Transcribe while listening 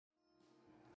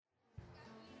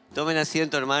Tomen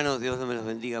asiento, hermanos. Dios me los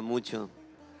bendiga mucho.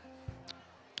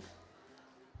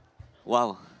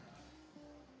 Wow.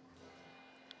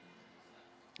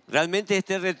 Realmente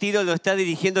este retiro lo está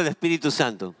dirigiendo el Espíritu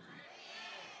Santo.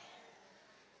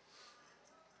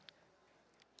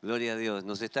 Gloria a Dios.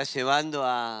 Nos está llevando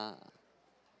a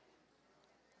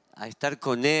estar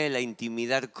con Él, a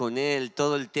intimidar con Él.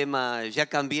 Todo el tema. Ya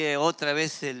cambié otra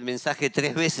vez el mensaje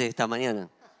 3 veces esta mañana.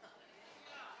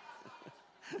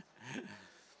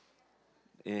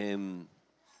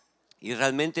 Y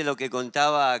realmente lo que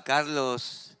contaba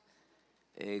Carlos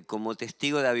como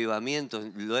testigo de avivamiento,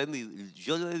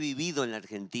 yo lo he vivido en la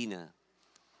Argentina.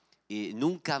 Y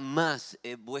nunca más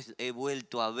he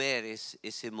vuelto a ver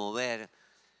ese mover,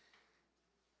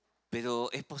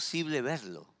 pero es posible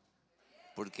verlo,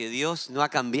 porque Dios no ha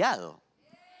cambiado.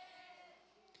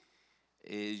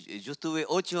 Yo estuve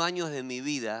 8 años de mi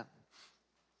vida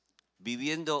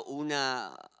viviendo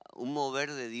un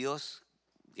mover de Dios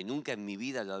que nunca en mi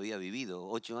vida lo había vivido.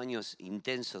 8 años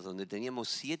intensos donde teníamos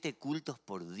 7 cultos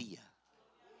por día.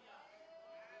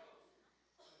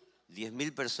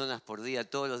 10.000 personas por día,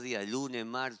 todos los días, lunes,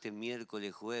 martes,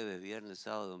 miércoles, jueves, viernes,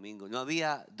 sábado, domingo. No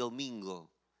había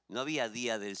domingo, no había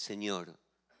día del Señor.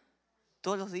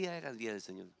 Todos los días era el día del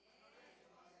Señor.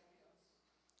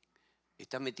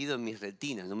 Está metido en mis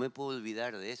retinas, no me puedo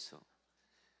olvidar de eso.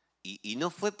 Y no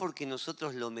fue porque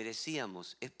nosotros lo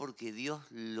merecíamos, es porque Dios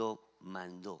lo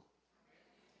mandó.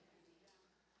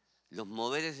 Los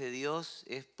moveres de Dios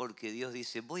es porque Dios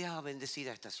dice, voy a bendecir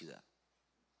a esta ciudad.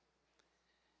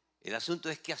 El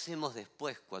asunto es qué hacemos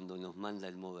después cuando nos manda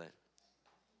el mover.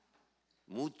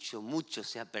 Mucho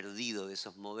se ha perdido de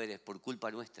esos moveres por culpa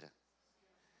nuestra.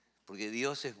 Porque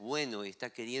Dios es bueno y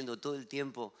está queriendo todo el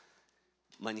tiempo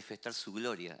manifestar su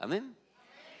gloria. ¿Amén?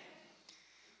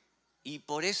 Y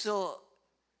por eso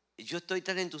yo estoy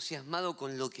tan entusiasmado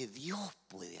con lo que Dios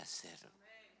puede hacer.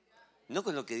 No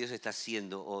con lo que Dios está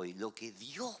haciendo hoy, lo que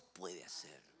Dios puede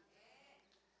hacer.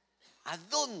 ¿A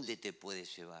dónde te puede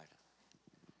llevar?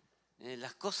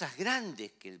 Las cosas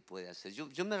grandes que Él puede hacer.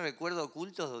 Yo me recuerdo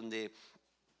cultos donde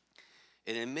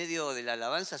en el medio de la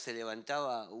alabanza se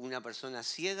levantaba una persona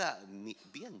ciega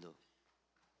viendo.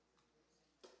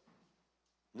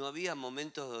 No había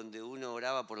momentos donde uno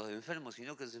oraba por los enfermos,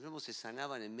 sino que los enfermos se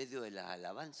sanaban en medio de las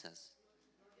alabanzas.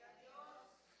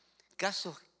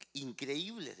 Casos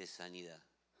increíbles de sanidad,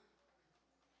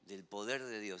 del poder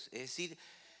de Dios. Es decir,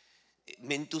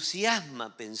 me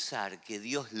entusiasma pensar que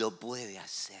Dios lo puede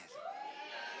hacer.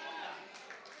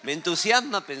 Me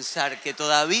entusiasma pensar que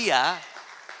todavía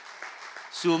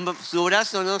su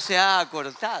brazo no se ha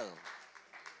acortado.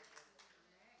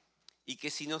 Y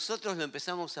que si nosotros lo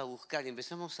empezamos a buscar y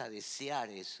empezamos a desear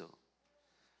eso,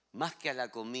 más que a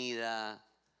la comida,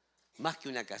 más que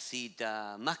una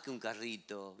casita, más que un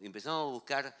carrito, y empezamos a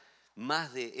buscar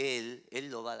más de Él, Él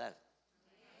lo va a dar.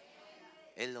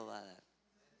 Él lo va a dar.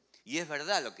 Y es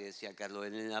verdad lo que decía Carlos,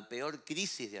 en la peor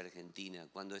crisis de Argentina,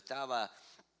 cuando estaba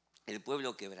el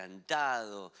pueblo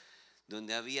quebrantado,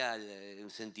 donde había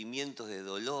sentimientos de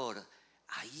dolor,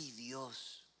 ahí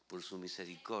Dios, por su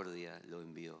misericordia, lo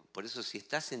envió. Por eso, si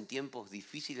estás en tiempos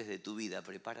difíciles de tu vida,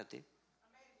 prepárate.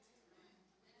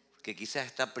 Que quizás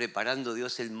está preparando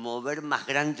Dios el mover más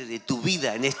grande de tu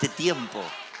vida en este tiempo.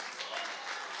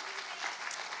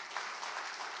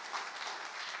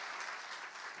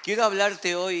 Quiero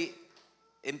hablarte hoy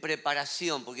en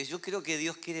preparación, porque yo creo que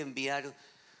Dios quiere enviar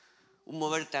un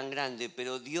mover tan grande,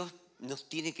 pero Dios nos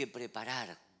tiene que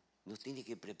preparar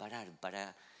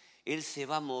para... Él se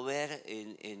va a mover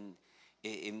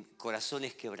en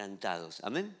corazones quebrantados.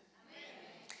 ¿Amén?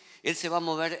 Él se va a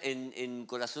mover en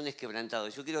corazones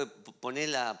quebrantados. Yo quiero poner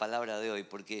la palabra de hoy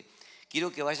porque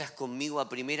quiero que vayas conmigo a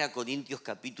 1 Corintios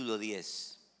capítulo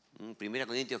 10. 1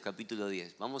 Corintios capítulo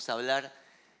 10. Vamos a hablar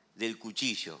del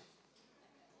cuchillo.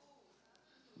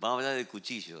 Vamos a hablar del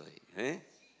cuchillo.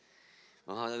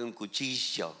 Vamos a hablar de un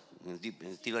cuchillo,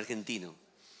 en estilo argentino.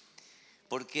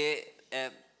 Porque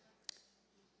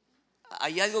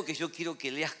hay algo que yo quiero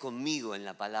que leas conmigo en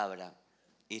la palabra.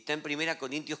 Y está en 1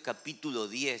 Corintios capítulo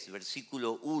 10,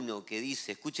 versículo 1, que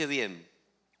dice, escuche bien,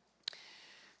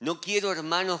 no quiero,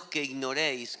 hermanos, que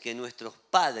ignoréis que nuestros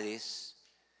padres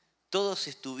todos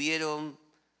estuvieron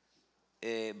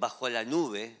bajo la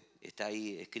nube, está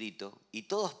ahí escrito, y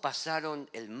todos pasaron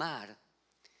el mar,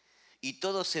 y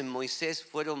todos en Moisés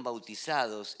fueron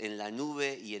bautizados en la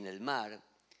nube y en el mar,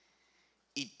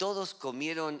 y todos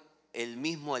comieron el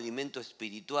mismo alimento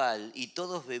espiritual y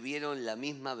todos bebieron la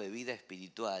misma bebida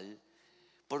espiritual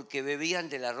porque bebían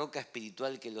de la roca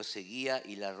espiritual que los seguía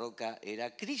y la roca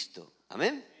era Cristo.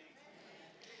 ¿Amén?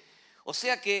 O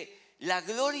sea que La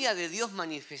gloria de Dios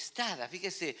manifestada.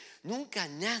 Fíjese, nunca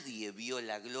nadie vio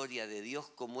la gloria de Dios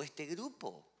como este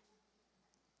grupo.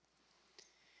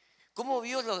 ¿Cómo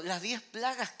vio las 10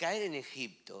 plagas caer en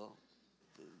Egipto?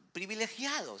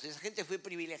 Privilegiados, esa gente fue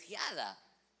privilegiada.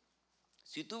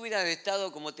 Si tú hubieras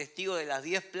estado como testigo de las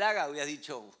 10 plagas, hubieras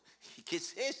dicho, ¿qué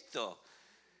es esto?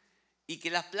 Y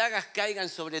que las plagas caigan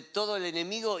sobre todo el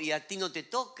enemigo y a ti no te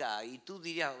toca. Y tú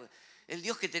dirías, el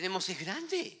Dios que tenemos es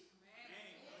grande.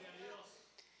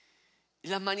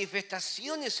 Las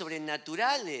manifestaciones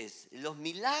sobrenaturales, los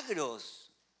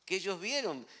milagros que ellos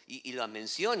vieron, y lo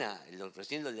menciona,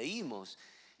 recién lo leímos,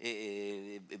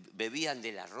 bebían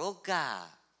de la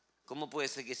roca. ¿Cómo puede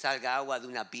ser que salga agua de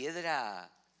una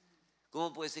piedra?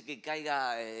 ¿Cómo puede ser que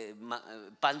caiga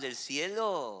pan del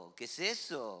cielo? ¿Qué es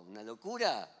eso? ¿Una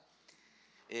locura?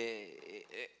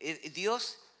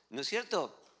 Dios, ¿no es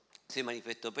cierto?, se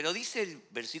manifestó. Pero dice el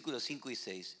versículo 5 y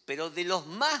 6, pero de los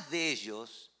más de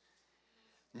ellos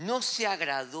no se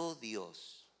agradó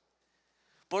Dios,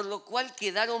 por lo cual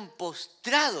quedaron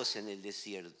postrados en el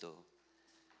desierto.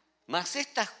 Mas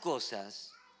estas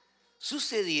cosas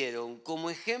sucedieron como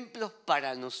ejemplos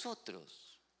para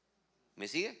nosotros. ¿Me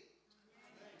sigue?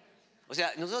 O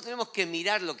sea, nosotros tenemos que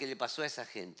mirar lo que le pasó a esa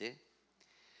gente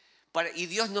y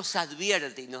Dios nos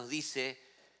advierte y nos dice,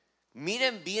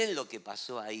 miren bien lo que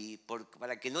pasó ahí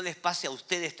para que no les pase a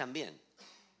ustedes también.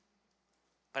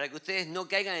 Para que ustedes no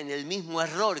caigan en el mismo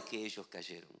error que ellos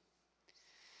cayeron.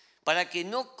 Para que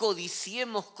no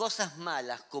codiciemos cosas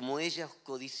malas como ellos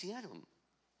codiciaron.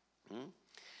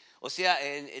 O sea,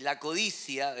 la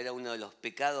codicia era uno de los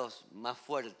pecados más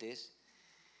fuertes.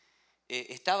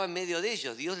 Estaba en medio de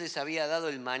ellos. Dios les había dado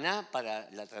el maná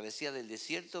para la travesía del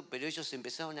desierto, pero ellos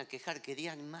empezaron a quejar,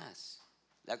 querían más.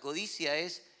 La codicia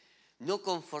es no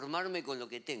conformarme con lo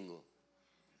que tengo.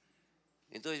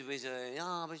 Entonces me dice,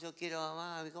 no, pero yo quiero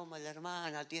más, como la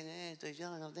hermana tiene esto y yo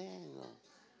no tengo.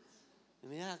 Y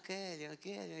mirá, aquel.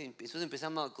 Entonces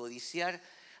empezamos a codiciar,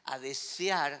 a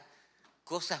desear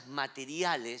cosas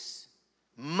materiales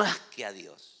más que a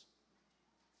Dios.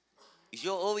 Y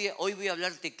yo hoy voy a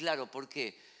hablarte claro, ¿por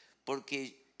qué?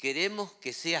 Porque queremos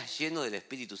que seas lleno del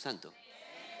Espíritu Santo.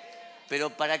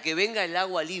 Pero para que venga el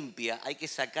agua limpia hay que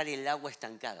sacar el agua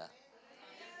estancada.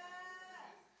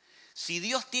 Si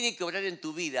Dios tiene que obrar en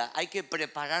tu vida, hay que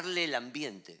prepararle el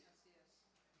ambiente.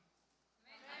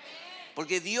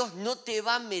 Porque Dios no te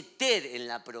va a meter en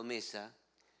la promesa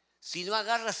si no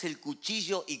agarras el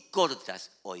cuchillo y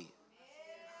cortas hoy.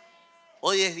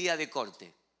 Hoy es día de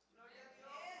corte.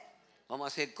 Vamos a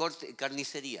hacer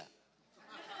carnicería.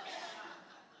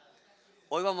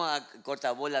 Hoy vamos a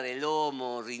cortar bola de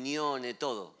lomo, riñones,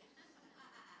 todo.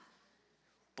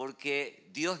 Porque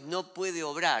Dios no puede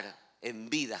obrar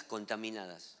en vidas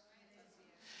contaminadas.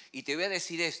 Y te voy a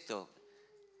decir esto,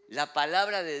 la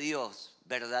palabra de Dios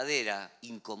verdadera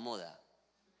incomoda.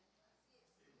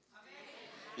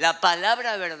 La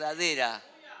palabra verdadera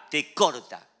te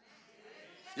corta.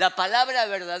 La palabra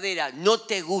verdadera no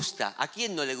te gusta. ¿A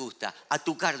quién no le gusta? A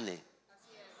tu carne.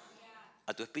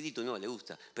 A tu espíritu no le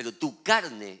gusta. Pero tu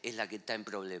carne es la que está en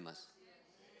problemas.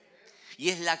 Y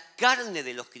es la carne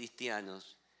de los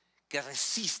cristianos que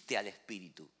resiste al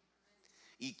espíritu.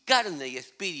 Y carne y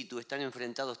espíritu están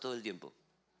enfrentados todo el tiempo.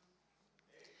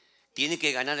 Tiene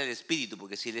que ganar el espíritu,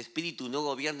 porque si el espíritu no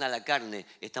gobierna la carne,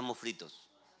 estamos fritos.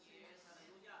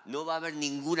 No va a haber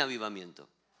ningún avivamiento.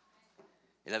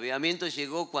 El avivamiento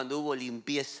llegó cuando hubo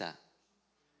limpieza.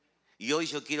 Y hoy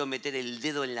yo quiero meter el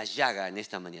dedo en la llaga en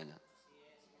esta mañana.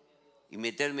 Y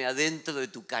meterme adentro de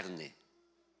tu carne.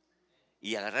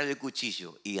 Y agarrar el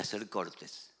cuchillo y hacer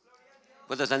cortes.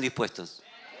 ¿Cuántos están dispuestos?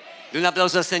 Y un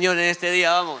aplauso al Señor en este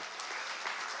día, vamos.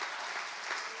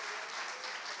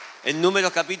 En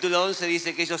Números capítulo 11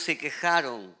 dice que ellos se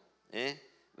quejaron.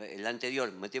 El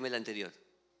anterior, meteme el anterior.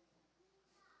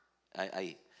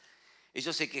 Ahí.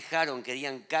 Ellos se quejaron,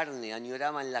 querían carne,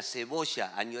 añoraban la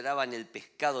cebolla, añoraban el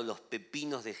pescado, los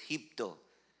pepinos de Egipto.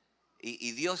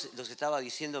 Y Dios los estaba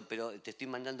diciendo, pero te estoy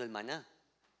mandando el maná.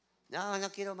 No,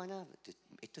 no quiero maná.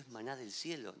 Esto es maná del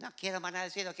cielo. No quiero maná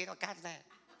del cielo, quiero carne.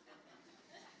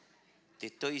 Te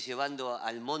estoy llevando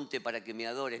al monte para que me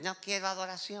adores. No quiero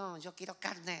adoración, yo quiero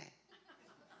carne.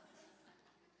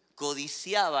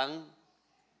 Codiciaban,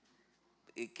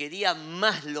 querían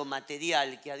más lo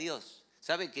material que a Dios.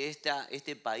 ¿Sabe que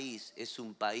este país es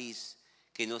un país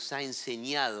que nos ha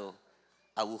enseñado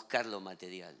a buscar lo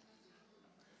material?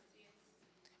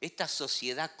 Esta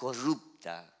sociedad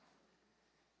corrupta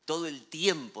Todo el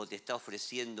tiempo te está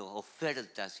ofreciendo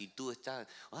ofertas y tú estás,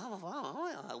 vamos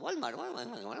a Walmart,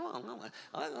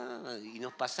 y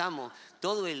nos pasamos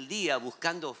todo el día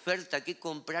buscando oferta, qué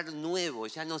comprar nuevo,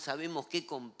 ya no sabemos qué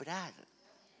comprar.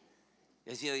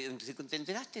 Es decir, ¿te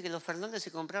enteraste que los Fernández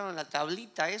se compraron la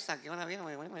tablita esa que van a ver?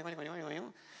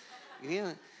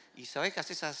 Y sabés que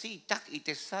haces así, tac, y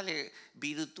te sale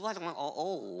virtual.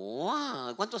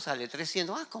 Wow, ¿cuánto sale?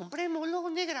 300. Comprémoslo,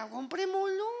 negra,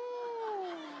 comprémoslo.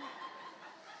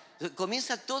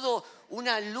 Comienza todo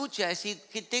una lucha, es decir,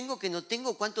 ¿qué tengo, qué no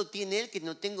tengo? ¿Cuánto tiene él, que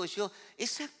no tengo yo?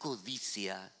 Esa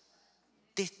codicia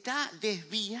te está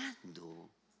desviando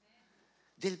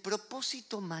del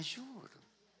propósito mayor,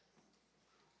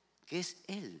 que es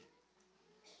Él.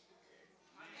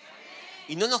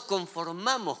 Y no nos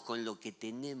conformamos con lo que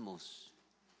tenemos.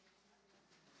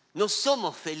 No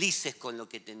somos felices con lo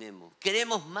que tenemos.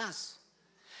 Queremos más.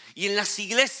 Y en las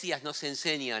iglesias nos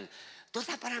enseñan, tú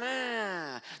estás para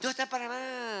más, tú estás para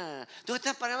más, tú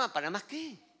estás para más. ¿Para más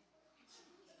qué?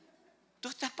 Tú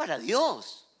estás para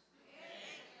Dios.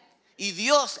 Y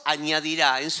Dios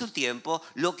añadirá en su tiempo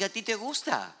lo que a ti te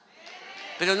gusta.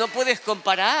 Pero no puedes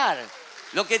comparar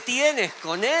lo que tienes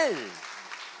con Él.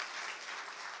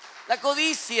 La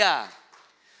codicia.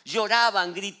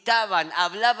 Lloraban, gritaban,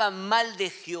 hablaban mal de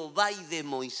Jehová y de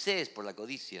Moisés por la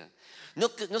codicia.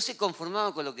 No se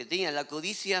conformaban con lo que tenían. La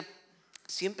codicia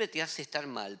siempre te hace estar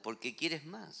mal porque quieres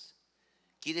más.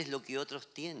 Quieres lo que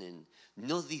otros tienen.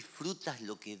 No disfrutas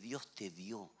lo que Dios te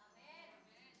dio.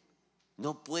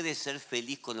 No puedes ser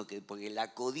feliz con lo que... Porque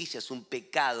la codicia es un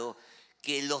pecado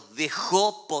que los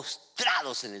dejó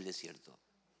postrados en el desierto.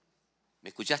 ¿Me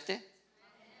escuchaste?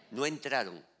 No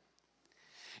entraron.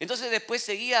 Entonces después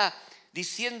seguía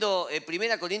diciendo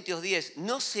 1 Corintios 10,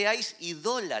 no seáis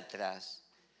idólatras,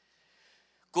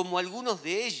 como algunos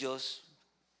de ellos,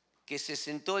 que se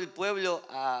sentó el pueblo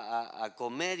a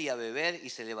comer y a beber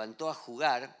y se levantó a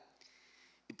jugar,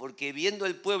 y porque viendo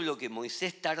el pueblo que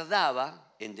Moisés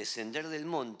tardaba en descender del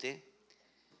monte,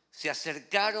 se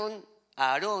acercaron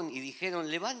a Aarón y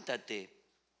dijeron, levántate,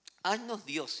 haznos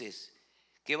dioses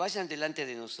que vayan delante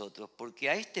de nosotros, porque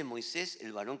a este Moisés,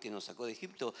 el varón que nos sacó de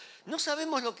Egipto, no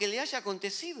sabemos lo que le haya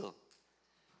acontecido.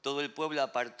 Todo el pueblo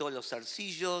apartó los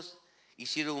zarcillos,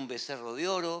 hicieron un becerro de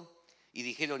oro y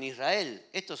dijeron, Israel,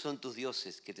 estos son tus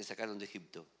dioses que te sacaron de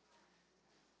Egipto.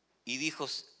 Y dijo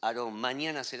Aarón,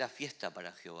 mañana será fiesta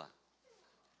para Jehová.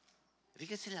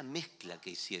 Fíjense la mezcla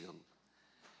que hicieron.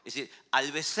 Es decir,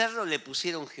 al becerro le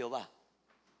pusieron Jehová.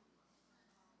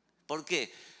 ¿Por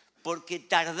qué? Porque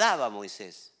tardaba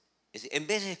Moisés. Es decir, en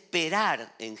vez de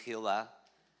esperar en Jehová,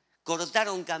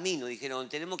 cortaron camino y dijeron,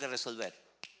 tenemos que resolver.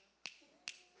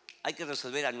 Hay que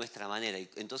resolver a nuestra manera. Y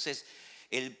entonces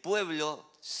el pueblo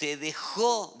se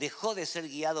dejó de ser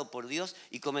guiado por Dios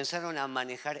y comenzaron a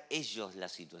manejar ellos la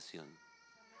situación.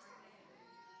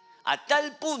 A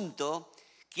tal punto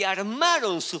que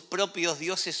armaron sus propios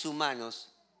dioses humanos,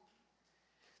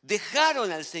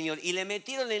 dejaron al Señor y le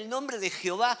metieron el nombre de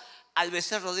Jehová al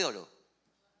becerro de oro.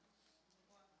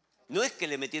 No es que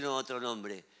le metieron otro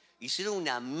nombre, hicieron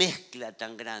una mezcla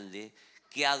tan grande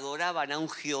que adoraban a un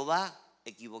Jehová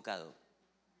equivocado.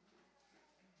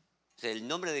 O sea, el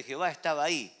nombre de Jehová estaba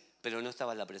ahí, pero no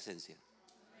estaba en la presencia.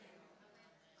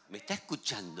 ¿Me está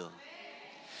escuchando?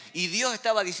 Y Dios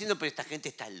estaba diciendo, pero esta gente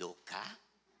está loca.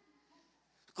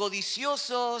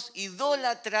 Codiciosos,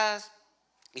 idólatras,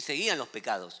 y seguían los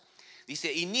pecados.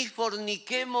 Dice, y ni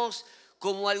forniquemos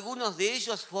como algunos de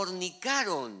ellos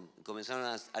fornicaron.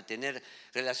 Comenzaron a tener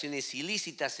relaciones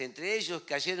ilícitas entre ellos,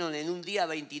 cayeron en un día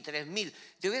 23.000.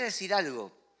 Te voy a decir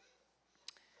algo.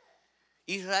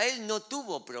 Israel no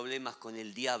tuvo problemas con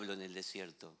el diablo en el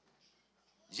desierto.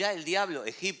 Ya el diablo,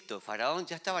 Egipto, Faraón,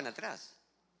 ya estaban atrás.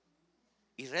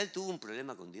 Israel tuvo un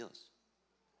problema con Dios.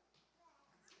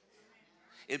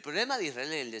 El problema de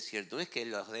Israel en el desierto no es que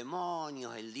los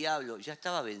demonios, el diablo, ya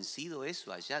estaba vencido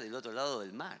eso allá del otro lado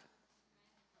del mar.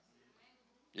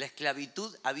 La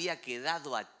esclavitud había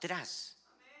quedado atrás.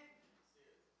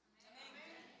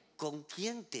 ¿Con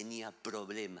quién tenía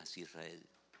problemas Israel?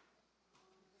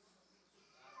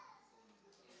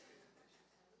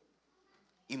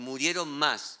 Y murieron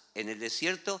más en el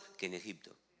desierto que en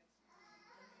Egipto.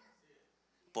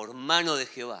 Por mano de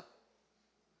Jehová.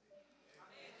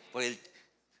 Por el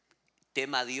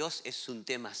tema Dios es un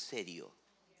tema serio.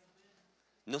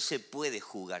 No se puede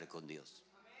jugar con Dios.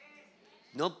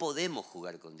 No podemos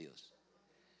jugar con Dios.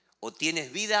 O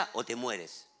tienes vida o te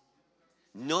mueres.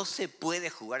 No se puede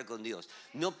jugar con Dios.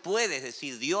 No puedes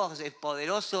decir Dios es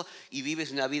poderoso y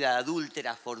vives una vida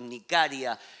adúltera,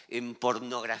 fornicaria, en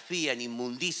pornografía, en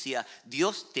inmundicia.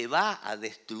 Dios te va a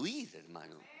destruir,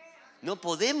 hermano. No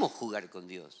podemos jugar con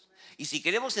Dios. Y si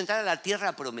queremos entrar a la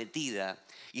tierra prometida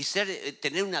y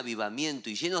tener un avivamiento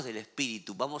y llenos del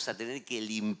Espíritu, vamos a tener que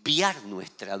limpiar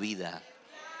nuestra vida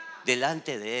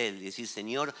delante de Él y decir,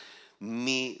 Señor,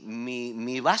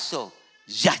 mi vaso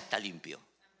ya está limpio.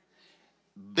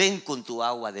 Ven con tu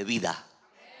agua de vida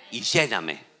y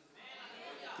lléname.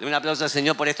 Dé un aplauso al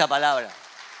Señor por esta palabra.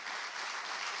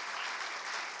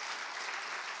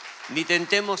 Ni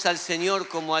tentemos al Señor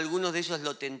como algunos de ellos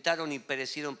lo tentaron y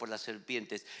perecieron por las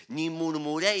serpientes. Ni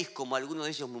murmuréis como algunos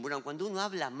de ellos murmuran. Cuando uno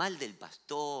habla mal del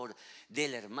pastor,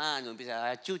 del hermano, empieza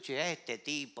a chuche a este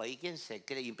tipo, ahí quién se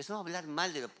cree. Y empezamos a hablar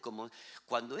mal de como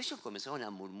cuando ellos comenzaron a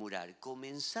murmurar,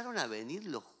 comenzaron a venir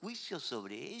los juicios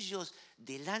sobre ellos,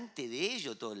 delante de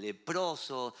ellos, todos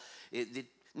leprosos.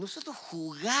 Nosotros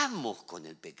jugamos con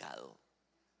el pecado.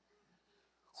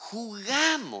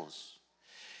 Jugamos.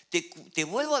 Te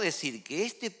vuelvo a decir que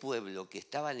este pueblo que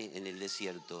estaba en el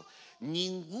desierto,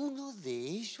 ninguno de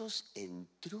ellos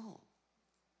entró.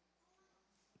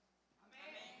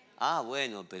 Ah,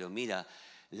 bueno, pero mira,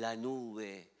 la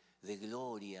nube de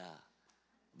gloria,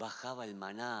 bajaba el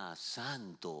maná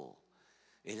santo,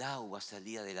 el agua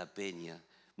salía de la peña.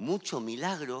 Mucho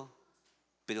milagro,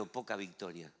 pero poca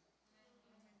victoria.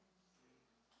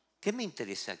 ¿Qué me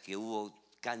interesa que hubo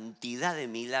cantidad de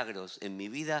milagros en mi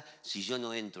vida si yo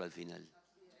no entro al final?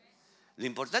 Lo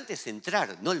importante es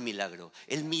entrar, no el milagro.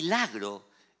 El milagro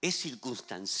es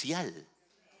circunstancial.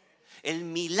 El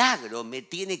milagro me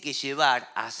tiene que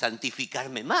llevar a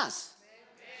santificarme más.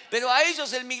 Pero a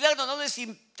ellos el milagro no les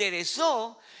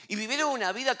interesó y vivieron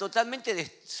una vida totalmente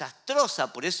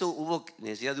desastrosa. Por eso hubo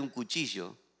necesidad de un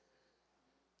cuchillo.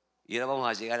 Y ahora vamos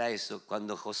a llegar a eso.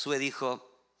 Cuando Josué dijo,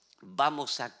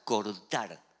 vamos a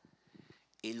cortar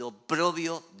el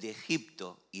oprobio de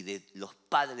Egipto y de los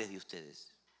padres de ustedes.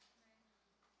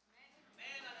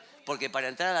 Porque para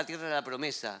entrar a la tierra de la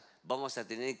promesa vamos a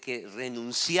tener que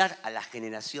renunciar a la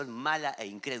generación mala e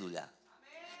incrédula.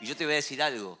 Y yo te voy a decir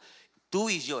algo, tú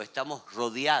y yo estamos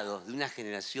rodeados de una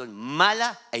generación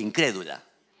mala e incrédula.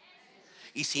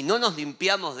 Y si no nos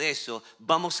limpiamos de eso,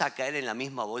 vamos a caer en la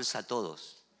misma bolsa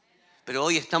todos. Pero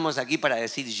hoy estamos aquí para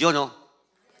decir, yo no.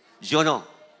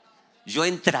 Yo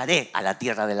entraré a la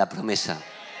tierra de la promesa.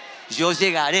 Yo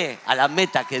llegaré a la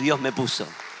meta que Dios me puso.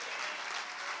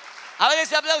 A ver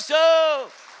ese aplauso.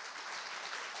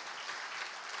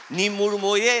 Ni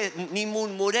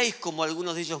murmuréis como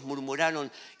algunos de ellos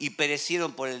murmuraron y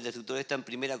perecieron por el destructor. Está en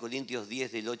 1 Corintios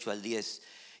 10, del 8 al 10.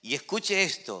 Y escuche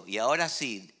esto, y ahora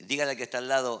sí, dígale al que está al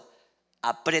lado,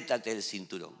 apriétate el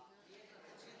cinturón.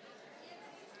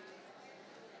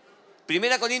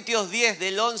 1 Corintios 10,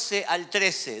 del 11 al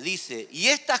 13, dice, y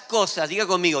estas cosas, diga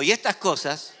conmigo, y estas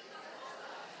cosas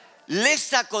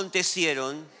les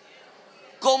acontecieron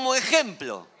como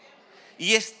ejemplo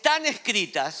y están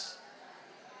escritas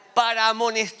para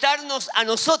amonestarnos a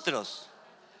nosotros.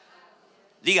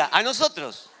 Diga, a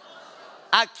nosotros,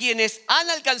 a quienes han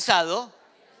alcanzado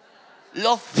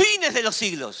los fines de los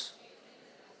siglos.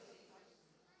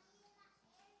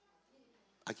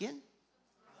 ¿A quién?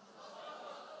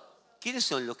 ¿Quiénes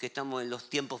son los que estamos en los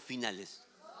tiempos finales?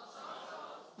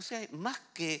 O sea, más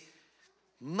que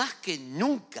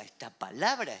nunca esta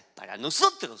palabra es para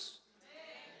nosotros.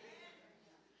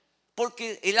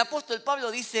 Porque el apóstol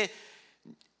Pablo dice,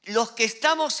 los que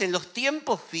estamos en los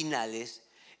tiempos finales,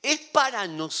 es para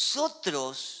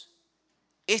nosotros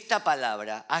esta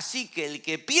palabra. Así que el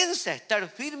que piensa estar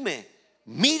firme,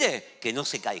 mire que no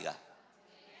se caiga.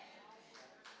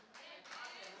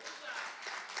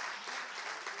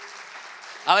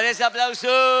 A ver ese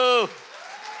aplauso.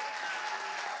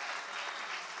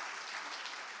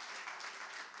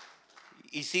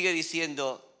 Y sigue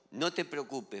diciendo, no te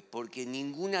preocupes, porque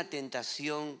ninguna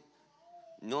tentación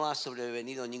no ha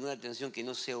sobrevenido, ninguna tentación que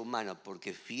no sea humana,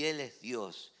 porque fiel es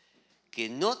Dios, que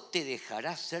no te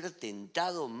dejará ser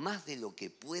tentado más de lo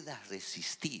que puedas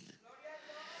resistir,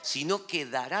 sino que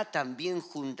dará también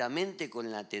juntamente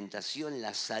con la tentación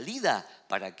la salida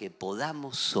para que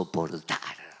podamos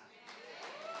soportar.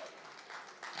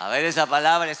 A ver esa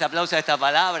palabra, ese aplauso a esta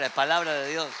palabra, es palabra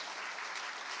de Dios.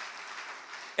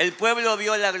 El pueblo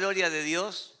vio la gloria de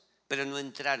Dios, pero no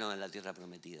entraron a la tierra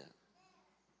prometida.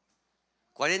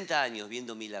 40 años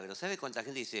viendo milagros. ¿Sabe cuánta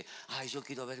gente dice, ay, yo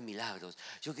quiero ver milagros,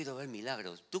 yo quiero ver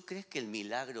milagros? ¿Tú crees que el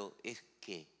milagro es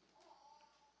qué?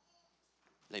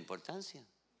 ¿La importancia?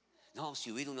 No,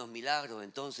 si hubiera unos milagros,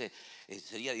 entonces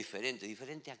sería diferente.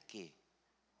 ¿Diferente a qué?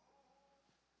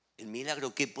 ¿El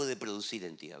milagro qué puede producir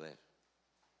en ti? A ver.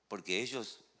 Porque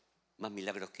ellos, más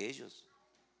milagros que ellos.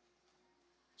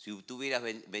 Si tú vieras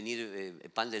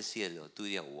venir pan del cielo, tú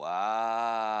dirías,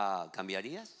 ¡guau!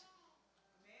 ¿Cambiarías?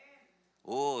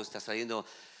 Oh, está saliendo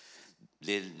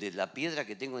de la piedra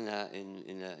que tengo en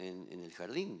el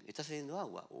jardín. Está saliendo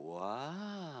agua.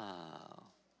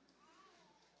 ¡Wow!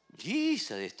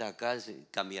 Giza está acá.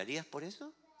 ¿Cambiarías por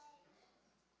eso?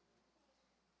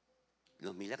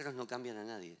 Los milagros no cambian a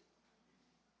nadie.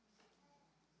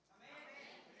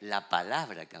 La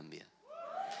palabra cambia.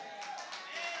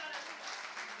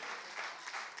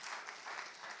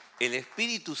 El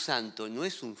Espíritu Santo no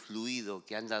es un fluido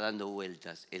que anda dando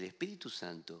vueltas. El Espíritu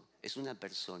Santo es una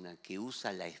persona que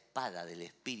usa la espada del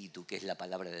Espíritu, que es la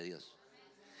palabra de Dios.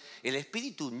 El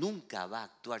Espíritu nunca va a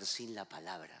actuar sin la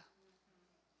palabra.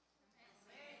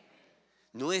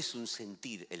 No es un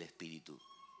sentir el Espíritu.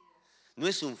 No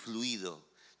es un fluido.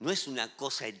 No es una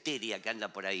cosa etérea que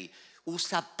anda por ahí.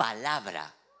 Usa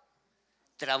palabra.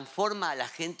 Transforma a la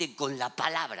gente con la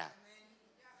palabra.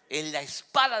 Es la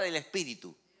espada del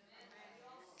Espíritu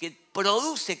que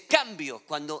produce cambios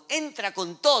cuando entra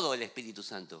con todo el Espíritu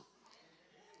Santo.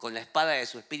 Con la espada de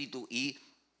su Espíritu y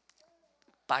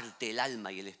parte el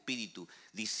alma y el espíritu,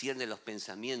 discierne los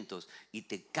pensamientos y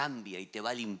te cambia y te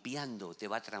va limpiando, te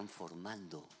va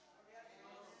transformando.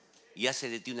 Y hace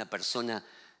de ti una persona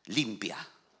limpia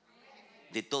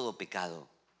de todo pecado.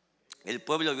 El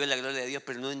pueblo vio la gloria de Dios,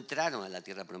 pero no entraron a la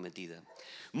tierra prometida.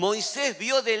 Moisés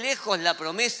vio de lejos la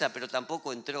promesa, pero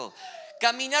tampoco entró.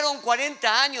 Caminaron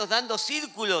 40 años dando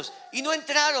círculos y no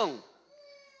entraron.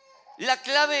 La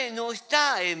clave no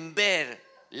está en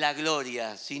ver la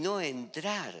gloria, sino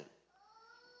entrar.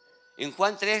 En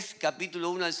Juan 3, capítulo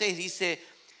 1 al 6 dice,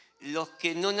 los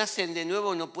que no nacen de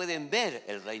nuevo no pueden ver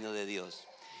el reino de Dios.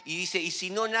 Y dice, y si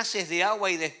no naces de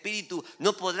agua y de espíritu,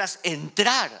 no podrás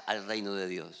entrar al reino de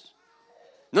Dios.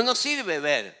 No nos sirve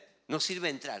ver, nos sirve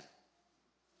entrar.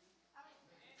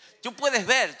 Tú puedes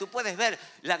ver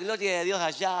la gloria de Dios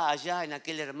allá en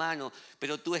aquel hermano,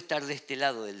 pero tú estar de este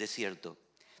lado del desierto.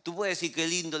 Tú puedes decir qué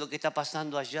lindo lo que está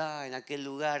pasando allá en aquel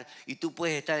lugar y tú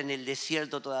puedes estar en el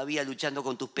desierto todavía luchando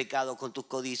con tus pecados, con tus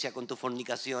codicias, con tus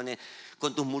fornicaciones,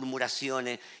 con tus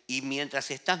murmuraciones. Y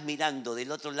mientras estás mirando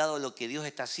del otro lado lo que Dios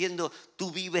está haciendo, tú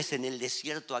vives en el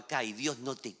desierto acá y Dios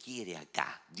no te quiere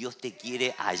acá, Dios te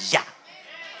quiere allá,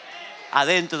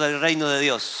 adentro del reino de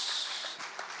Dios.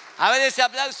 A ver ese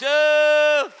aplauso.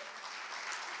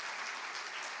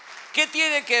 ¿Qué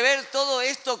tiene que ver todo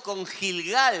esto con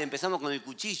Gilgal? Empezamos con el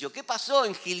cuchillo. ¿Qué pasó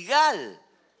en Gilgal?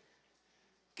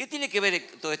 ¿Qué tiene que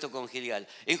ver todo esto con Gilgal?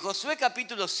 En Josué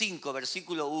capítulo 5,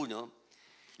 versículo 1,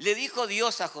 le dijo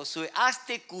Dios a Josué,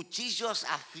 hazte cuchillos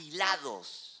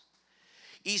afilados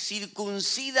y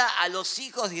circuncida a los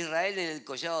hijos de Israel en el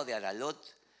collado de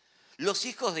Aralot. Los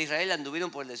hijos de Israel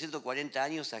anduvieron por el desierto 40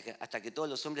 años hasta que todos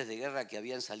los hombres de guerra que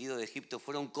habían salido de Egipto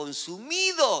fueron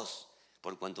consumidos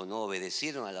por cuanto no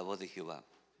obedecieron a la voz de Jehová.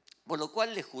 Por lo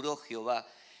cual les juró Jehová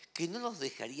que no los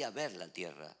dejaría ver la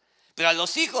tierra. Pero a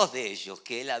los hijos de ellos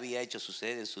que él había hecho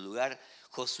suceder en su lugar,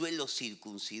 Josué los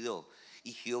circuncidó.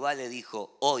 Y Jehová le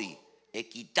dijo, hoy he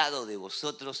quitado de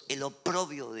vosotros el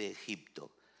oprobio de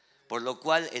Egipto. Por lo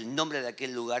cual el nombre de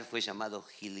aquel lugar fue llamado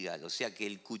Gilgal. O sea que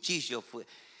el cuchillo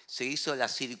se hizo la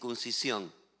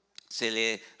circuncisión. Se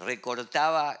le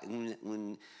recortaba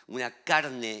una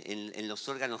carne en los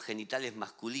órganos genitales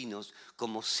masculinos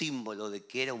como símbolo de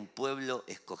que era un pueblo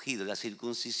escogido. La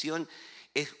circuncisión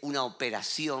es una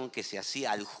operación que se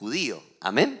hacía al judío.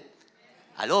 ¿Amén?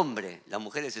 Al hombre. Las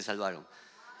mujeres se salvaron.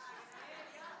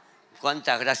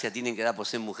 ¿Cuántas gracias tienen que dar por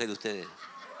ser mujer ustedes?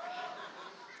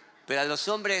 Pero a los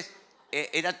hombres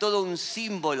era todo un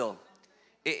símbolo.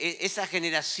 Esa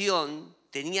generación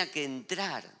tenía que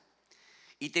entrar.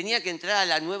 Y tenía que entrar a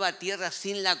la nueva tierra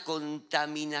sin la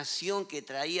contaminación que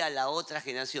traía la otra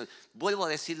generación. Vuelvo a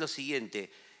decir lo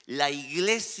siguiente, la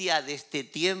iglesia de este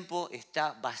tiempo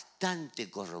está bastante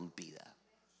corrompida.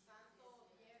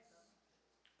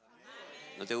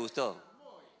 ¿No te gustó?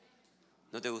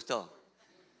 ¿No te gustó?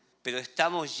 Pero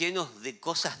estamos llenos de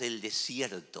cosas del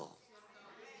desierto.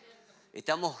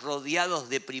 Estamos rodeados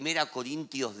de 1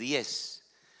 Corintios 10.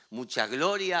 Mucha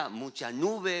gloria, mucha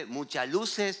nube, muchas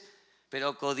luces,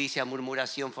 pero codicia,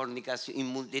 murmuración,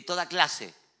 fornicación, de toda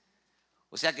clase.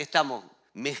 O sea que estamos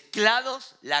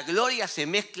mezclados, la gloria se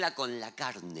mezcla con la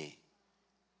carne.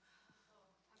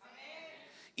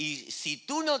 Y si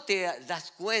tú no te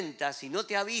das cuenta, si no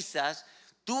te avisas,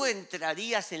 tú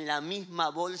entrarías en la misma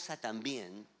bolsa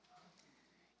también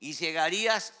y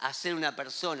llegarías a ser una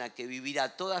persona que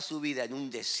vivirá toda su vida en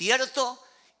un desierto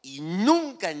y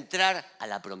nunca entrar a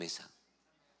la promesa.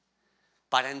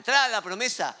 Para entrar a la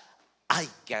promesa hay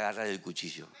que agarrar el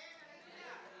cuchillo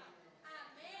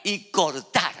y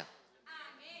cortar.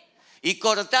 Y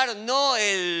cortar no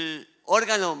el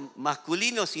órgano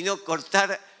masculino, sino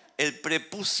cortar el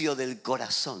prepucio del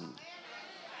corazón.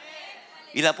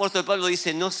 Y el apóstol Pablo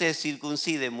dice, no se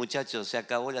circunciden, muchachos, se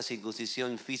acabó la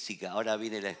circuncisión física, ahora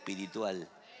viene la espiritual.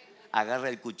 Agarra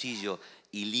el cuchillo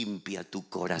y limpia tu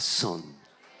corazón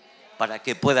para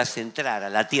que puedas entrar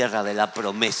a la tierra de la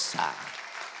promesa.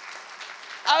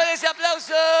 ¡A ver ese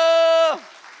aplauso!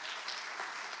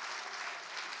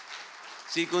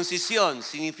 Circuncisión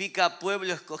significa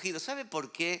pueblo escogido. ¿Sabe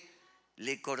por qué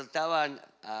le cortaban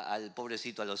al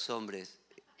pobrecito, a los hombres,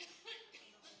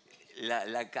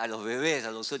 a los bebés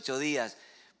a los 8 días?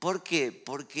 ¿Por qué?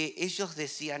 Porque ellos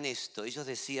decían esto, ellos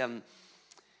decían,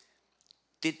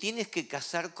 te tienes que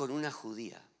casar con una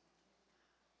judía.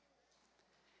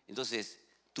 Entonces,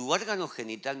 tu órgano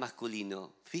genital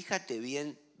masculino, fíjate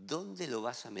bien dónde lo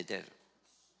vas a meter.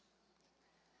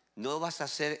 No vas a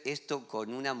hacer esto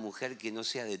con una mujer que no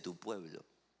sea de tu pueblo.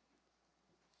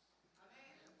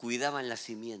 Cuidaban la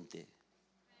simiente.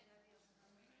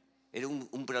 Era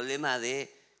un problema de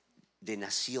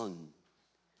nación.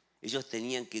 Ellos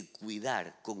tenían que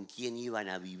cuidar con quién iban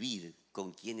a vivir,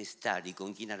 con quién estar y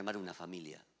con quién armar una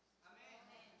familia.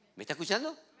 ¿Me está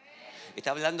escuchando?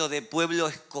 Está hablando de pueblo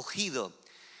escogido.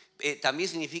 También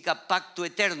significa pacto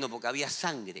eterno porque había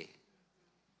sangre.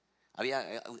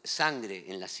 Había sangre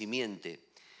en la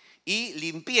simiente. Y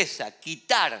limpieza,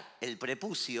 quitar el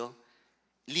prepucio,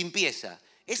 limpieza.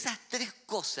 Esas 3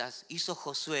 cosas hizo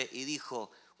Josué y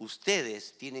dijo,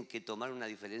 ustedes tienen que tomar una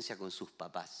diferencia con sus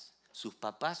papás. Sus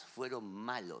papás fueron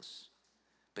malos,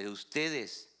 pero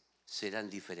ustedes serán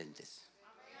diferentes.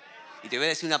 Y te voy a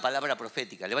decir una palabra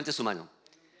profética, levante su mano.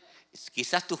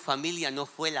 Quizás tu familia no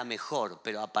fue la mejor,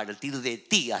 pero a partir de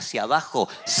ti hacia abajo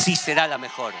sí será la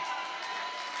mejor.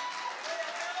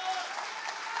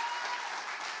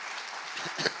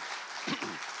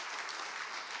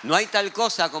 No hay tal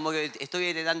cosa como que estoy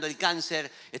heredando el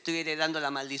cáncer, estoy heredando la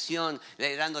maldición,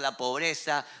 heredando la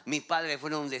pobreza, mis padres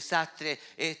fueron un desastre,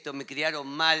 me criaron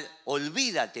mal.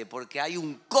 Olvídate, porque hay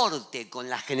un corte con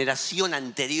la generación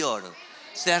anterior.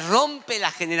 Se rompe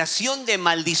la generación de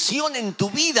maldición en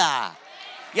tu vida.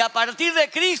 Y a partir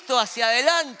de Cristo hacia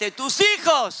adelante, tus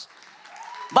hijos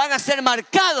van a ser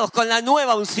marcados con la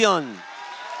nueva unción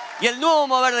y el nuevo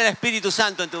mover del Espíritu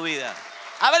Santo en tu vida.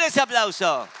 A ver ese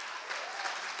aplauso.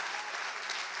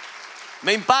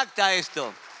 Me impacta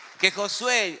esto, que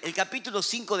Josué, el capítulo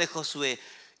 5 de Josué,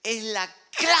 es la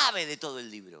clave de todo el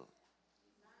libro.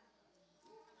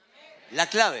 La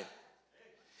clave.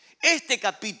 Este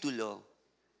capítulo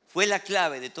fue la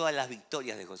clave de todas las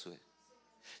victorias de Josué.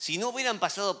 Si no hubieran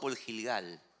pasado por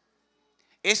Gilgal,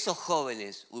 esos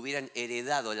jóvenes hubieran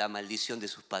heredado la maldición de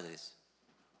sus padres.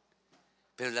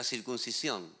 Pero la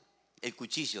circuncisión, el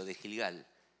cuchillo de Gilgal,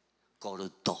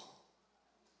 cortó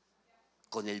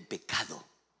con el pecado.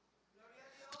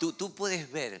 Tú puedes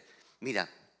ver, mira,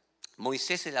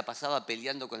 Moisés se la pasaba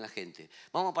peleando con la gente.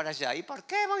 Vamos para allá. ¿Y por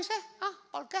qué, Moisés?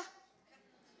 ¿Por qué?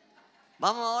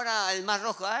 Vamos ahora al Mar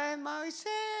Rojo. ¡Ay, Moisés!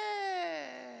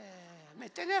 ¡Me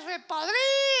tenés repodrida!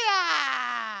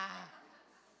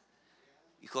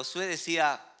 Y Josué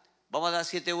decía, vamos a dar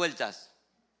 7 vueltas.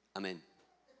 Amén.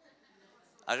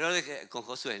 Con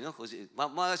Josué, ¿no?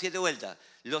 Vamos a dar 7 vueltas.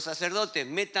 Los sacerdotes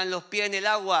metan los pies en el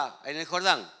agua, en el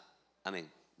Jordán.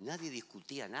 Amén. Nadie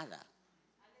discutía nada.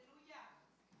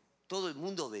 Todo el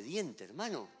mundo obediente,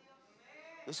 hermano.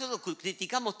 Nosotros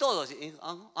criticamos todos. Y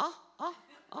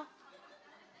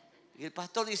el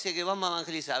pastor dice que vamos a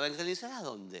evangelizar. ¿Evangelizar a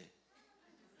dónde?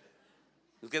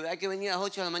 Que hay que venir a las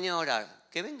 8 de la mañana a orar.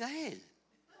 Que venga él.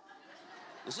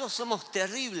 Nosotros somos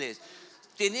terribles.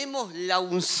 Tenemos la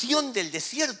unción del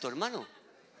desierto, hermano.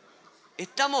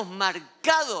 Estamos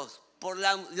marcados por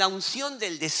la unción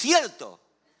del desierto.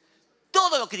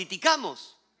 Todo lo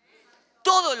criticamos.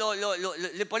 Todo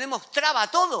le ponemos traba a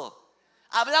todo.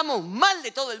 Hablamos mal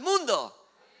de todo el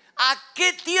mundo. ¿A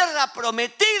qué tierra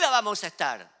prometida vamos a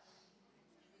estar?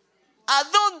 ¿A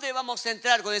dónde vamos a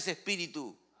entrar con ese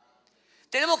espíritu?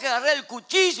 Tenemos que agarrar el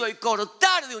cuchillo y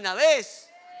cortar de una vez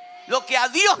lo que a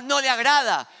Dios no le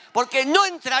agrada, porque no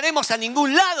entraremos a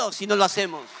ningún lado si no lo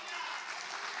hacemos.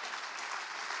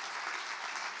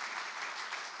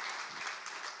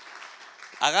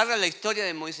 Agarra la historia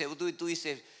de Moisés y tú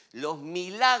dices, los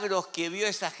milagros que vio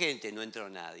esa gente, no entró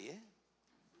nadie.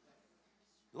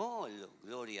 No,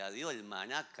 gloria a Dios, el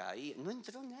maná caía, no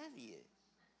entró nadie.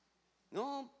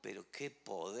 No, pero qué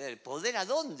poder. ¿Poder a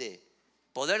dónde?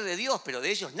 Poder de Dios, pero de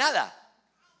ellos nada.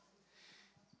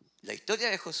 La historia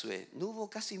de Josué, no hubo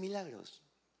casi milagros.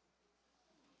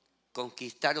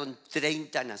 Conquistaron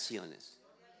 30 naciones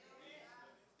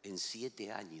en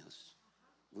 7 años.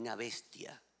 Una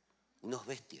bestia, unos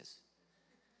bestias.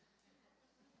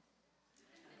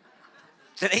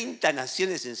 30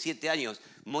 naciones en 7 años.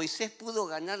 Moisés pudo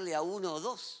ganarle a 1 o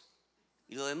 2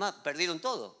 y los demás perdieron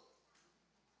todo.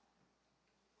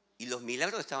 Y los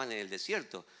milagros estaban en el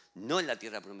desierto, no en la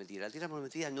tierra prometida. La tierra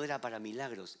prometida no era para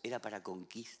milagros, era para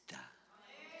conquista.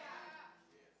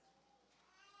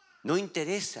 No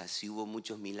interesa si hubo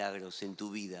muchos milagros en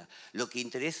tu vida. Lo que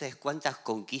interesa es cuántas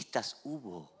conquistas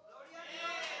hubo.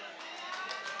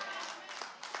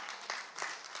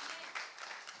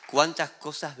 ¿Cuántas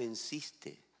cosas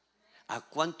venciste? ¿A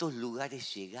cuántos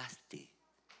lugares llegaste?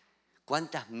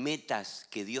 ¿Cuántas metas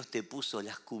que Dios te puso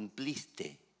las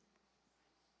cumpliste?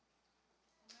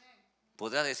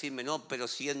 Podrás decirme, no, pero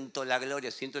siento la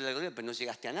gloria, pero no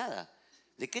llegaste a nada.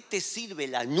 ¿De qué te sirve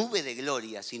la nube de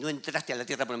gloria si no entraste a la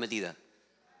tierra prometida?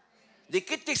 ¿De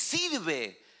qué te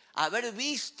sirve haber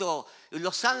visto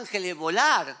los ángeles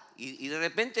volar y de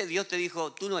repente Dios te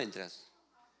dijo, tú no entras?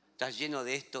 Estás lleno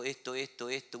de esto,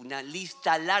 una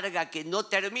lista larga que no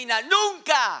termina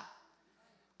nunca.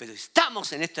 Pero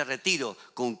estamos en este retiro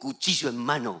con un cuchillo en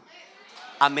mano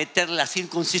a meter la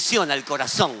circuncisión al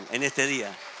corazón en este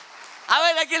día. A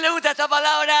ver, ¿a quién le gusta esta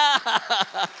palabra?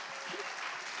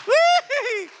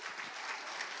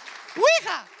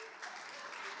 ¡Ouija!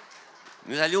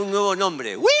 Me salió un nuevo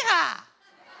nombre. ¡Ouija!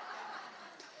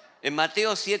 En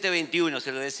Mateo 7:21,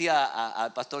 se lo decía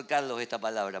al pastor Carlos esta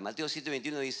palabra. Mateo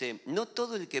 7:21 dice, no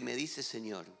todo el que me dice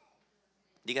Señor,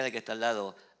 dígale que está al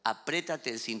lado,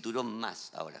 apriétate el cinturón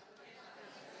más ahora.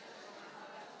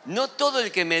 No todo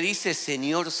el que me dice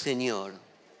Señor, Señor,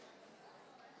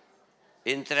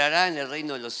 entrará en el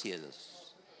reino de los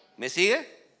cielos. ¿Me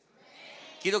sigue?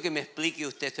 Quiero que me explique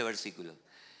usted este versículo.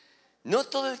 No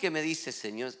todo el que me dice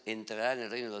Señor entrará en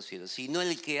el reino de los cielos, sino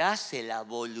el que hace la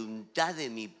voluntad de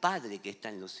mi Padre que está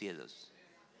en los cielos.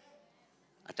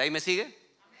 ¿Hasta ahí me sigue?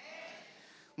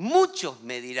 Muchos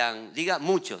me dirán, diga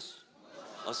muchos.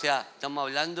 O sea, estamos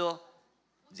hablando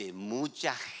de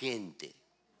mucha gente.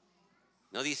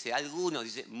 No dice algunos,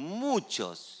 dice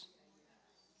muchos.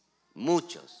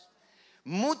 Muchos.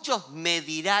 Muchos me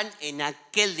dirán en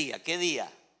aquel día. ¿Qué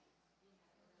día?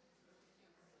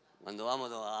 Cuando vamos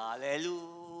todos,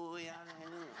 aleluya,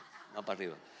 aleluya. Va para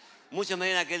arriba. Muchos me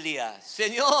dirán aquel día,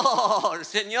 Señor,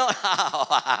 Señor.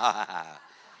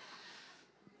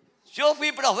 Yo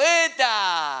fui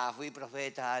profeta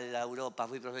a la Europa,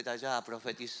 fui profeta allá,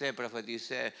 profeticé.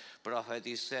 Profeticé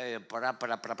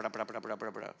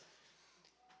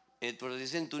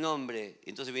en tu nombre.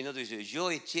 Entonces viene otro y dice, yo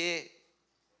eché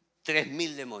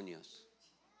 3.000 demonios.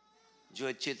 Yo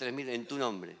eché 3.000 en tu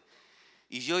nombre.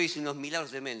 Y yo hice unos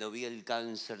milagros tremendos. Vi el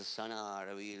cáncer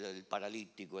sanar, vi el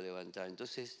paralítico levantar.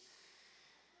 Entonces,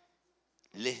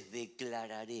 les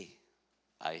declararé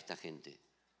a esta gente,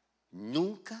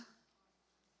 nunca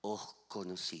os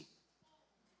conocí.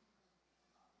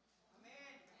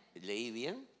 ¿Leí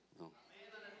bien? No.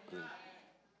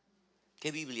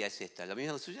 ¿Qué Biblia es esta? ¿La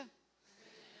misma suya?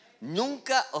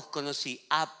 Nunca os conocí.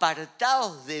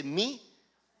 Apartaos de mí,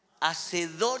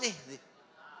 hacedores de...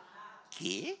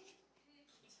 ¿Qué?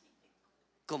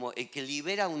 Como el que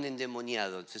libera a un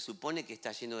endemoniado, se supone que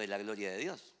está lleno de la gloria de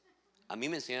Dios. A mí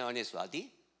me enseñaron eso, ¿a ti?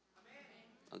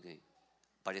 Ok,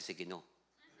 parece que no.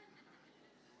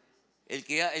 El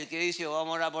que dice,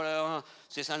 vamos a orar por...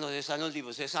 Se sanó el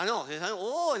tipo, se sanó.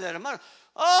 Oh, el hermano.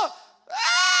 ¡Oh!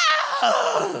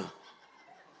 ¡Ah!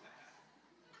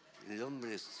 El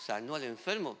hombre sanó al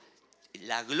enfermo.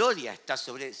 La gloria está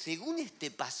sobre él. Según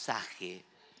este pasaje,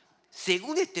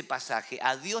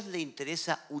 a Dios le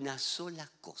interesa una sola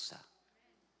cosa.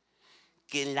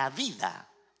 Que en la vida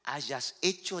hayas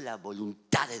hecho la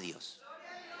voluntad de Dios.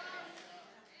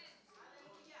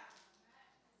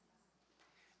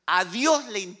 A Dios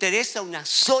le interesa una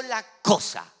sola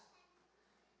cosa.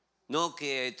 No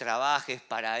que trabajes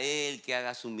para Él, que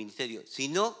hagas un ministerio,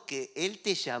 sino que Él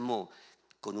te llamó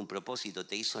con un propósito,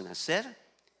 te hizo nacer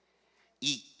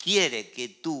y quiere que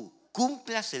tú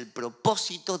cumplas el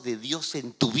propósito de Dios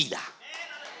en tu vida.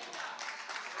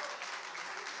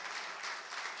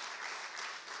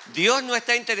 Dios no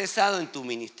está interesado en tu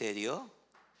ministerio,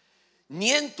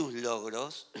 ni en tus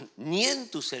logros, ni en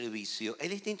tu servicio.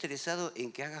 Él está interesado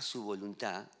en que hagas su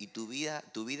voluntad y tu vida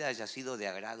haya sido de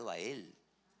agrado a Él.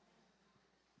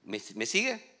 ¿Me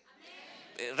sigue?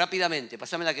 Rápidamente,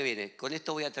 pasame la que viene. Con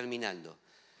esto voy a terminando.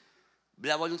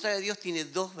 La voluntad de Dios tiene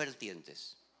dos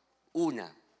vertientes.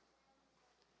 Una,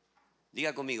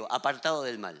 diga conmigo, apartado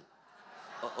del mal.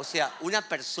 O sea, una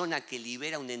persona que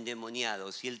libera a un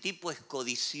endemoniado, si el tipo es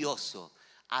codicioso,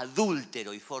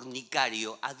 adúltero y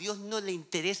fornicario, a Dios no le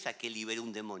interesa que libere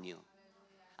un demonio.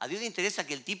 A Dios le interesa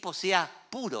que el tipo sea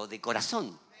puro de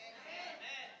corazón.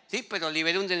 Sí, pero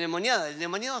liberé un endemoniado. El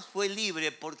endemoniado fue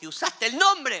libre porque usaste el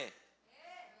nombre.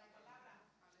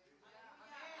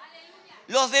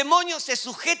 Los demonios se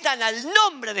sujetan al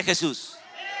nombre de Jesús,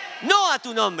 no a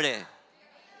tu nombre.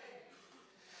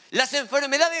 Las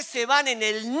enfermedades se van en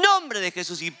el nombre de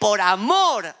Jesús y por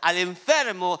amor al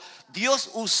enfermo, Dios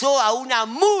usó a una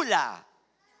mula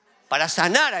para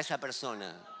sanar a esa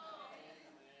persona.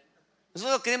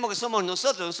 Nosotros creemos que somos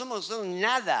nosotros, no somos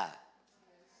nada.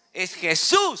 Es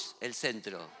Jesús el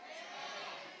centro.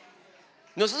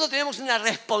 Nosotros tenemos una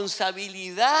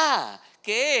responsabilidad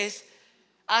que es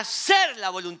hacer la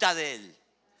voluntad de Él.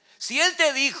 Si Él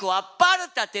te dijo,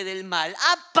 apártate del mal,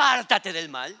 apártate del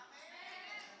mal.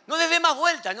 No le dé más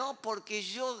vuelta, ¿no? Porque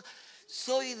yo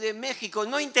soy de México.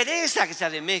 No interesa que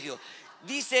seas de México.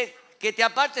 Dice que te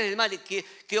apartes del mal,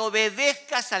 que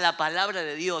obedezcas a la palabra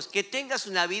de Dios, que tengas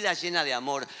una vida llena de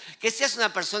amor, que seas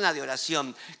una persona de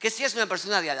oración, que seas una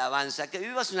persona de alabanza, que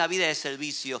vivas una vida de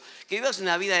servicio, que vivas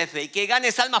una vida de fe y que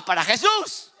ganes almas para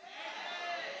Jesús.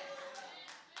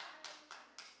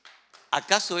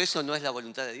 ¿Acaso eso no es la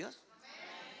voluntad de Dios?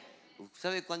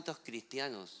 ¿Sabe cuántos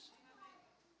cristianos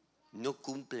no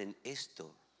cumplen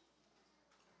esto?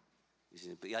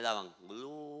 Y alaban.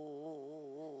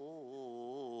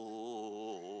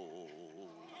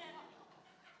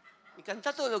 Y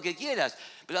canta todo lo que quieras,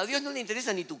 pero a Dios no le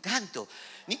interesa ni tu canto,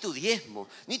 ni tu diezmo,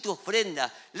 ni tu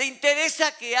ofrenda. Le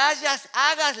interesa que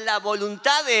hagas la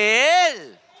voluntad de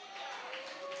Él,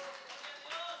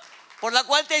 por la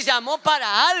cual te llamó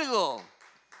para algo.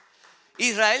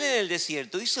 Israel en el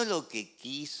desierto hizo lo que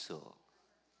quiso.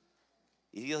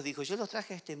 Y Dios dijo, yo los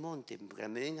traje a este monte para que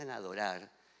me vengan a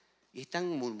adorar. Y están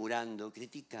murmurando,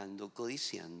 criticando,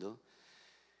 codiciando,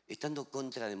 estando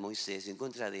contra de Moisés, en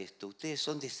contra de esto. Ustedes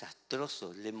son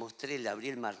desastrosos. Les mostré, le abrí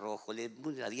el mar rojo, le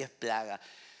puse las 10 plagas.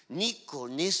 Ni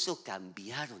con eso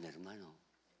cambiaron, hermano.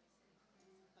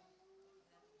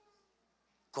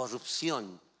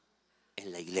 Corrupción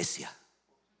en la iglesia.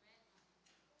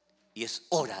 Y es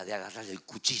hora de agarrar el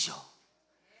cuchillo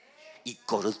y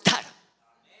cortar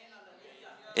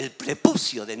el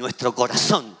prepucio de nuestro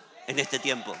corazón en este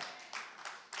tiempo.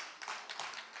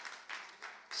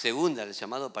 Segunda, el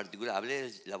llamado particular. Hablé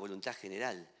de la voluntad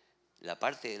general. La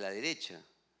parte de la derecha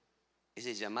es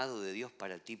el llamado de Dios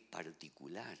para ti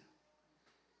particular.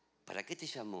 ¿Para qué te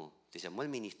llamó? ¿Te llamó al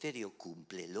ministerio?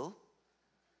 Cúmplelo.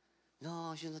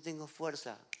 No, yo no tengo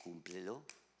fuerza. Cúmplelo.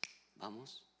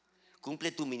 Vamos.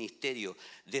 Cumple tu ministerio.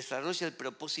 Desarrolla el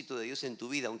propósito de Dios en tu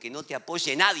vida, aunque no te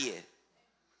apoye nadie.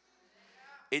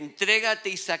 Entrégate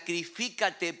y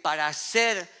sacrifícate para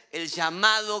hacer el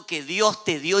llamado que Dios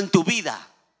te dio en tu vida.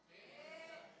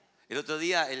 El otro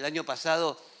día, el año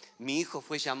pasado, mi hijo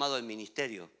fue llamado al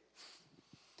ministerio.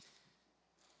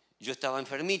 Yo estaba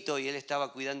enfermito y él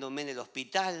estaba cuidándome en el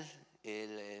hospital.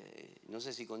 No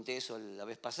sé si conté eso la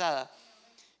vez pasada.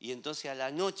 Y entonces a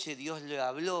la noche Dios le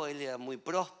habló. Él era muy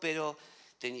próspero,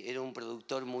 era un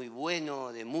productor muy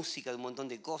bueno de música, de un montón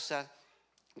de cosas.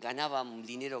 Ganaba un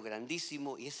dinero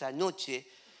grandísimo. Y esa noche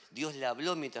Dios le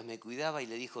habló mientras me cuidaba y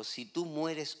le dijo, si tú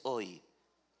mueres hoy,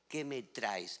 ¿qué me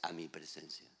traes a mi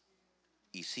presencia?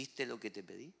 ¿Hiciste lo que te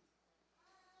pedí?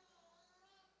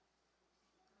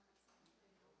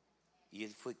 Y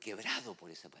él fue quebrado por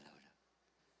esa palabra.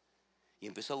 Y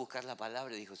empezó a buscar la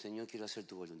palabra y dijo, Señor, quiero hacer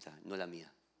tu voluntad, no la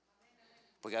mía.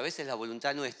 Porque a veces la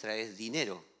voluntad nuestra es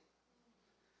dinero.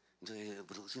 Entonces,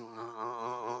 producción,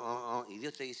 y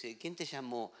Dios te dice, ¿quién te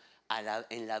llamó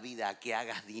en la vida a que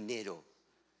hagas dinero?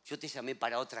 Yo te llamé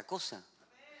para otra cosa.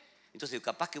 Entonces,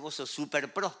 capaz que vos sos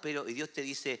súper próspero y Dios te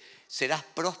dice, serás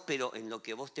próspero en lo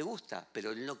que vos te gusta,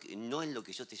 pero no en lo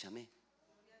que yo te llamé.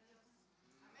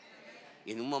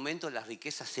 Y en un momento las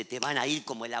riquezas se te van a ir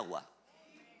como el agua.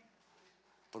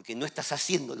 Porque no estás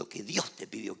haciendo lo que Dios te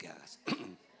pidió que hagas.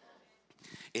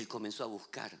 Él comenzó a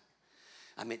buscar,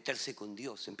 a meterse con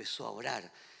Dios, empezó a orar,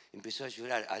 empezó a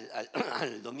llorar.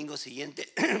 Al domingo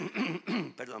siguiente,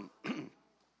 perdón,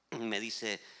 me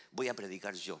dice, voy a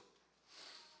predicar yo.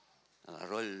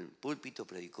 Agarró el púlpito,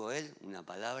 predicó él, una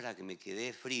palabra que me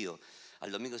quedé frío.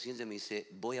 Al domingo siguiente me dice,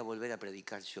 voy a volver a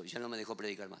predicar yo. Ya no me dejó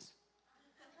predicar más.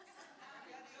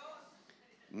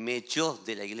 Me echó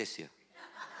de la iglesia.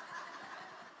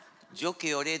 Yo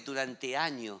que oré durante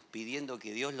años pidiendo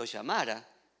que Dios lo llamara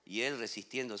y él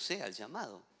resistiéndose al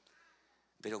llamado.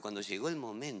 Pero cuando llegó el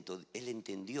momento, él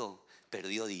entendió,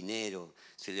 perdió dinero,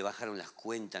 se le bajaron las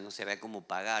cuentas, no sabía cómo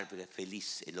pagar, pero es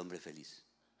feliz, el hombre feliz.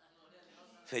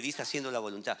 Feliz haciendo la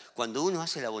voluntad. Cuando uno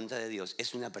hace la voluntad de Dios,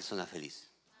 es una persona feliz.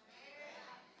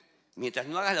 Mientras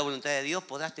no hagas la voluntad de Dios,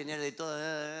 podrás tener de todo,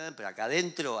 pero acá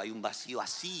adentro hay un vacío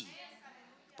así.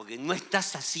 Porque no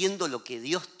estás haciendo lo que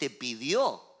Dios te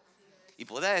pidió. Y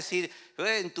podrás decir,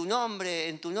 en tu nombre,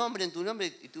 en tu nombre, en tu nombre.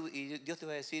 Y Dios te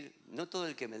va a decir, no todo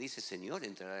el que me dice Señor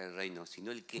entrará en el reino,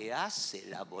 sino el que hace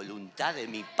la voluntad de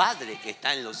mi Padre que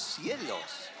está en los cielos.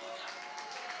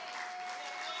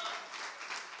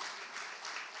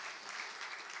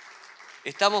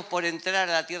 Estamos por entrar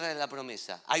a la tierra de la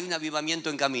promesa. Hay un avivamiento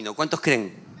en camino. ¿Cuántos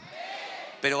creen?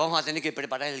 Pero vamos a tener que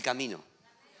preparar el camino.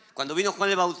 Cuando vino Juan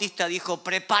el Bautista dijo,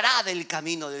 preparad el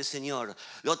camino del Señor.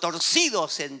 Lo torcido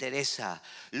se endereza.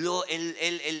 El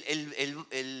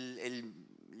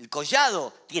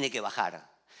collado tiene que bajar.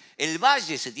 El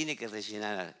valle se tiene que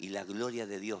rellenar y la gloria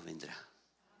de Dios vendrá.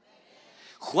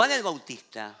 Juan el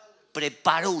Bautista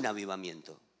preparó un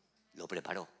avivamiento. Lo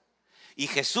preparó. Y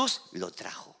Jesús lo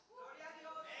trajo.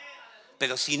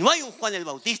 Pero si no hay un Juan el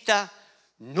Bautista,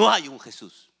 no hay un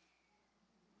Jesús.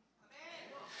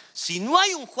 Si no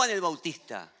hay un Juan el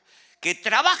Bautista que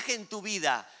trabaje en tu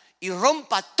vida y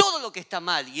rompa todo lo que está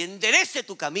mal y enderece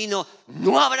tu camino,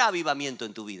 no habrá avivamiento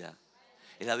en tu vida.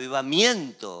 El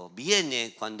avivamiento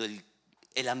viene cuando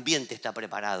el ambiente está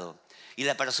preparado y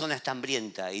la persona está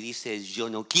hambrienta y dice, yo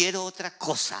no quiero otra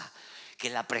cosa que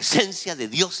la presencia de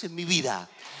Dios en mi vida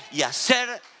y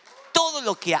hacer todo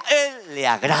lo que a Él le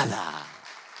agrada.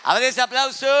 A ver ese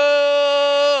aplauso.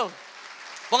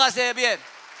 Póngase de pie.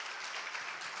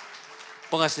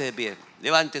 Póngase de pie,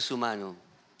 levante su mano.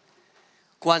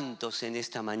 ¿Cuántos en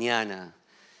esta mañana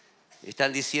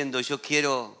están diciendo, yo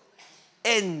quiero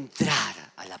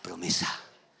entrar a la promesa?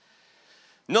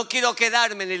 No quiero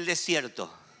quedarme en el desierto.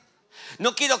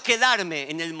 No quiero quedarme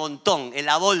en el montón, en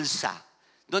la bolsa,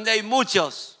 donde hay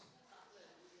muchos,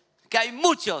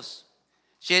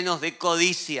 llenos de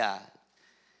codicia,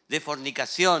 de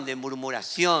fornicación, de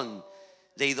murmuración,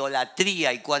 de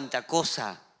idolatría y cuánta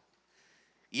cosa.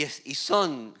 Y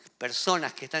son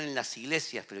personas que están en las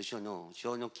iglesias, pero yo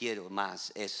no quiero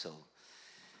más eso.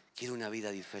 Quiero una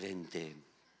vida diferente.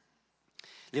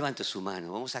 Levante su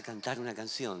mano, vamos a cantar una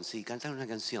canción, sí, cantar una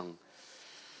canción.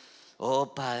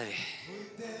 Oh Padre,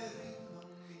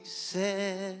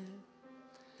 ser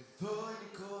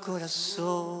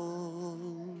corazón,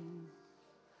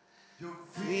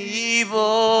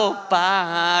 vivo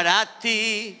para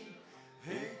ti,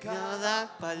 en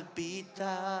cada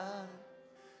palpitar.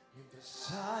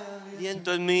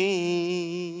 Aliento en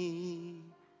mí,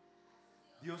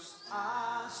 Dios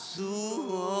a su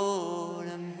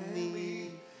obra en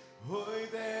mí. Hoy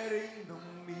te rindo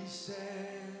mi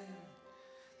ser,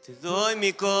 te doy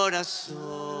mi corazón.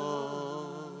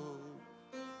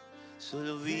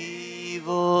 Solo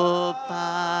vivo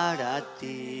para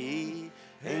ti,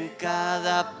 en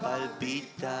cada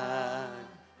palpitar,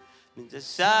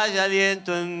 mientras haya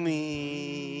aliento en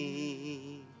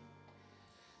mí.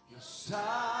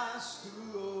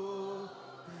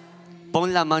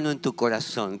 Pon la mano en tu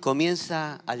corazón,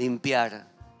 comienza a limpiar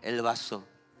el vaso.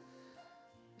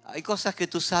 Hay cosas que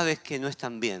tú sabes que no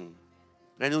están bien,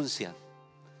 renuncia.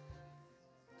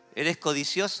 ¿Eres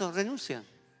codicioso? Renuncia.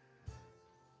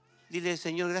 Dile,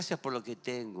 Señor, gracias por lo que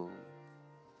tengo.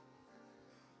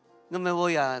 No me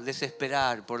voy a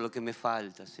desesperar por lo que me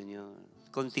falta, Señor.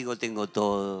 Contigo tengo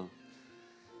todo.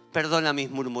 Perdona mis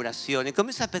murmuraciones.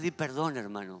 Comienza a pedir perdón,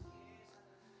 hermano.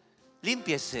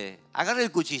 Límpiese, agarre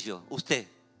el cuchillo, usted.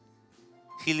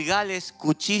 Gilgal es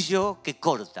cuchillo que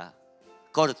corta,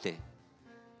 corte.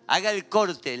 Haga el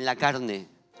corte en la carne,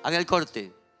 haga el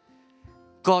corte.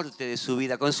 Corte de su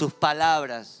vida con sus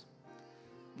palabras.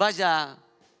 Vaya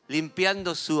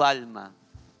limpiando su alma,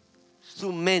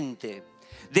 su mente.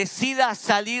 Decida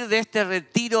salir de este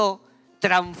retiro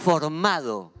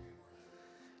transformado.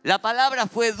 La palabra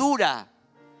fue dura,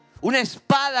 una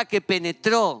espada que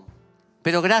penetró.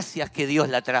 Pero gracias que Dios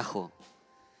la trajo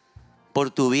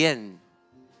por tu bien.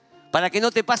 Para que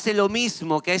no te pase lo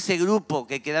mismo que a ese grupo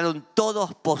que quedaron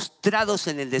todos postrados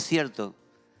en el desierto.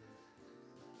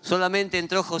 Solamente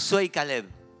entró Josué y Caleb.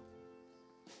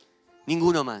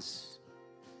 Ninguno más.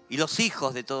 Y los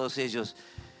hijos de todos ellos.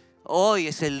 Hoy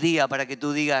es el día para que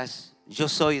tú digas, yo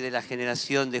soy de la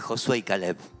generación de Josué y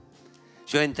Caleb.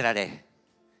 Yo entraré.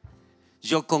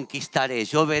 Yo conquistaré.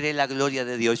 Yo veré la gloria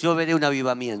de Dios. Yo veré un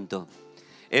avivamiento.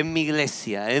 En mi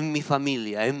iglesia, en mi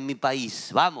familia, en mi país.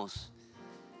 Vamos,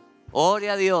 ore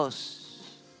a Dios,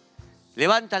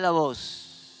 levanta la voz.